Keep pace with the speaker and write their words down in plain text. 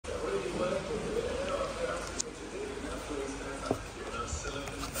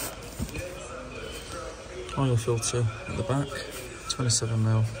oil filter at the back,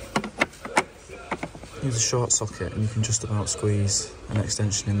 27mm. Use a short socket and you can just about squeeze an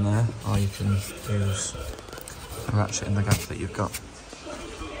extension in there, or you can use a ratchet in the gap that you've got.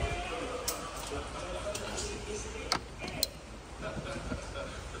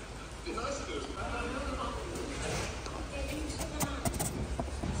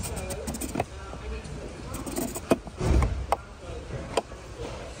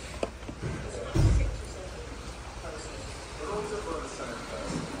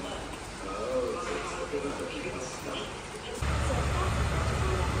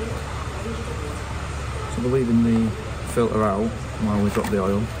 So we're leaving the filter out while we drop the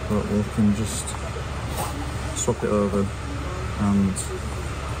oil, but we can just swap it over and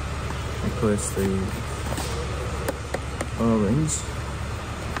replace the O-rings.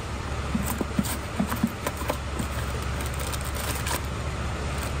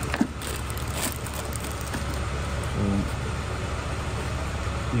 So,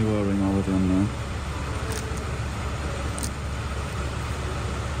 new O-ring already on there.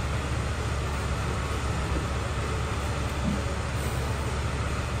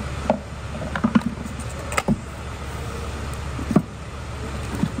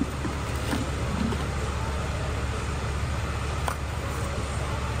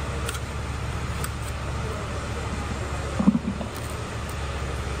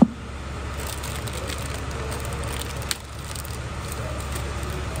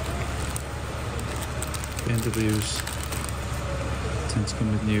 BMWs tend to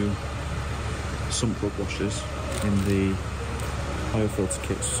come with new sump plug washers in the oil filter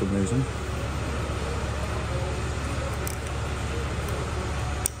kits for some reason.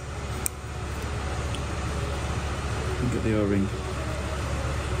 And get the O-ring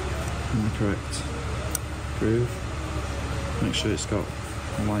in the correct groove. Make sure it's got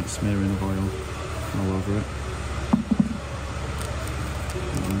a light smearing of oil all over it.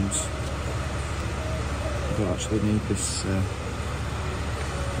 And I don't actually need this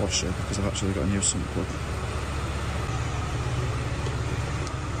washer because I've actually got a new sump plug.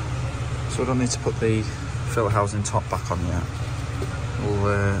 So I don't need to put the filter housing top back on yet.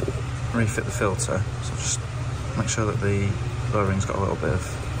 We'll refit the filter, so just make sure that the O-ring's got a little bit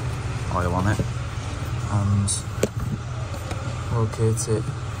of oil on it and locate it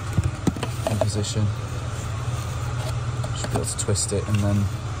in position. Should be able to twist it, and then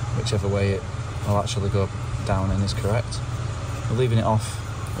whichever way it will actually go down in is correct. We're leaving it off,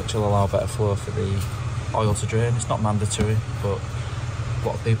 which will allow better flow for the oil to drain. It's not mandatory, but a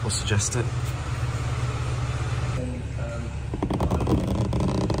lot of people suggest it.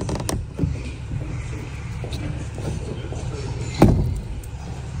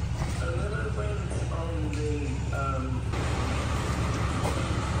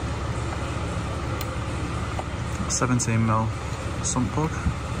 Got 17mm sump plug.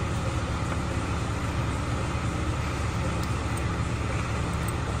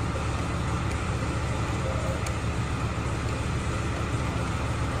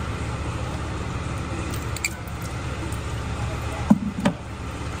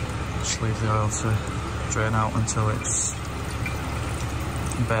 Just leave the oil to drain out until it's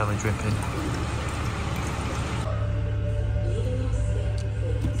barely dripping.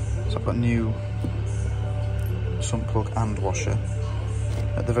 So I've got new sump plug and washer.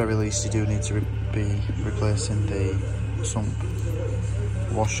 At the very least, you do need to be replacing the sump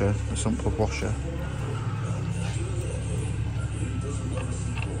washer, the sump plug washer.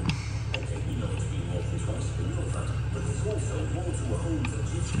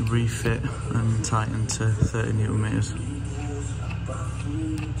 Refit and tighten to 30 Nm.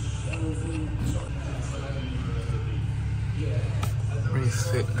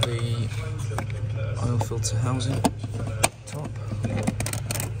 Refit the oil filter housing top,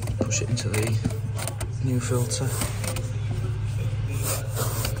 push it into the new filter.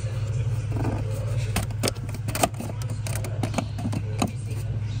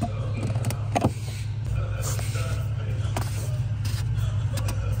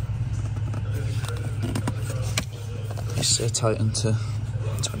 Tighten to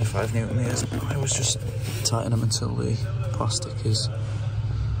 25 Nm. I always just tighten them until the plastic is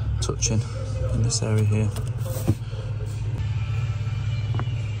touching in this area here.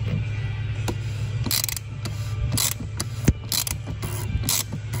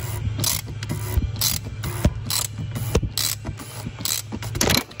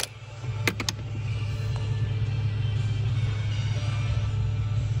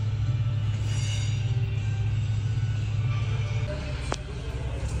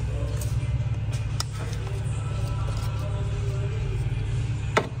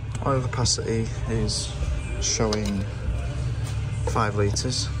 Oil capacity is showing 5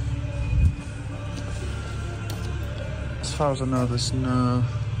 litres. As far as I know, there's no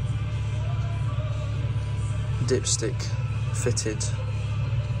dipstick fitted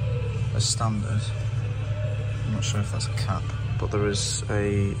as standard. I'm not sure if that's a cap, but there is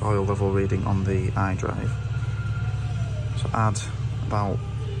a oil level reading on the iDrive. So add about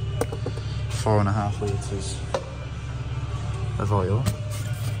 4.5 litres of oil.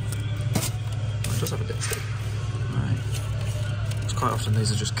 It does have a dipstick. Right. Because quite often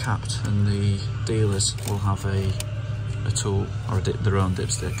these are just capped, and the dealers will have a tool or their own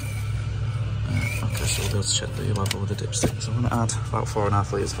dipstick. Okay, so we'll be able to check the level with the dipstick. So I'm going to add about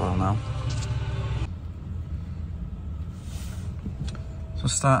 4.5 litres of oil now. So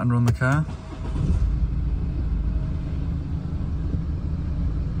start and run the car.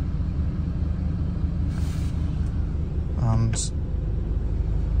 And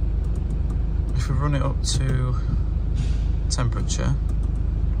if we run it up to temperature,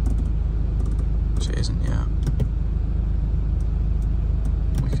 which it isn't yet,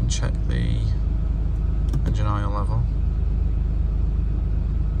 we can check the engine oil level.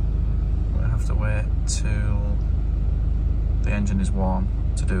 We have to wait till the engine is warm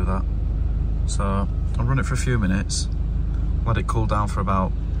to do that. So I'll run it for a few minutes, let it cool down for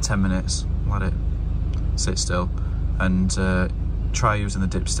about 10 minutes, let it sit still, and try using the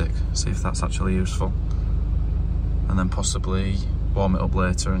dipstick, see if that's actually useful, and then possibly warm it up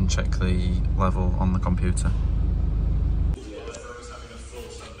later and check the level on the computer.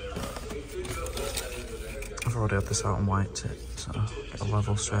 I've already had this out and wiped it, so I'll get a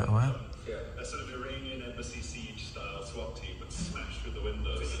level straight away. A sort of Iranian embassy siege style SWAT team would smash through the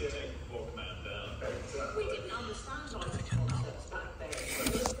windows and take the poor man down. We didn't understand Do it again now.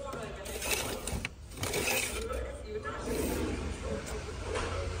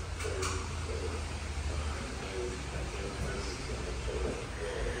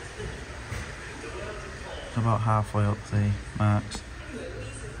 About halfway up the max.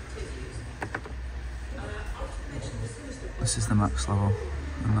 This is the max level,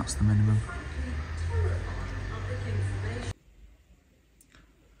 and that's the minimum.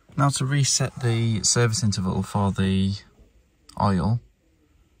 Now to reset the service interval for the oil.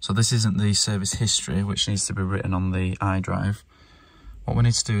 So this isn't the service history, which needs to be written on the iDrive. What we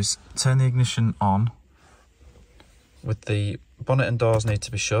need to do is turn the ignition on, with the bonnet and doors need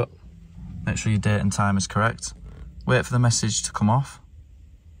to be shut. Make sure your date and time is correct. Wait for the message to come off.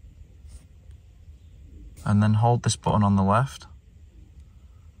 And then hold this button on the left.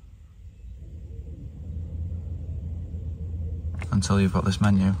 Until you've got this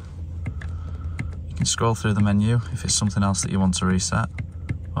menu. You can scroll through the menu if it's something else that you want to reset.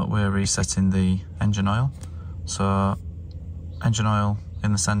 But we're resetting the engine oil. So, engine oil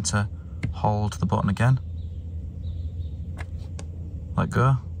in the centre, hold the button again. Let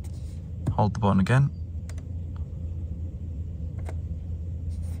go. Hold the button again.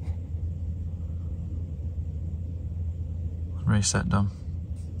 Reset done.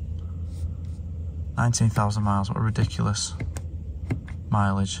 19,000 miles, what a ridiculous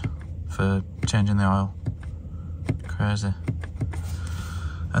mileage for changing the oil. Crazy.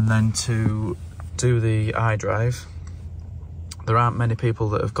 And then to do the iDrive, there aren't many people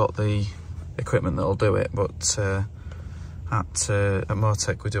that have got the equipment that'll do it, but at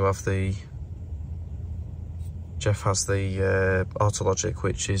Motec we do have Jeff has the Autologic,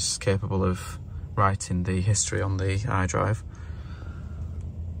 which is capable of writing the history on the iDrive.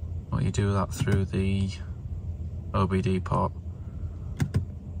 Well, you do that through the OBD port.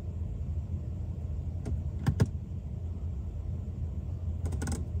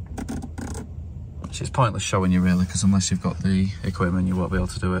 Which is pointless showing you really, because unless you've got the equipment you won't be able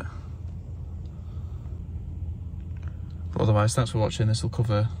to do it. But otherwise, thanks for watching. This will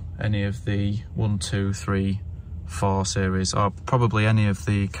cover any of the 1, 2, 3, 4 series, or probably any of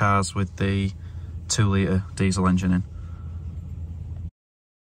the cars with the 2 litre diesel engine in.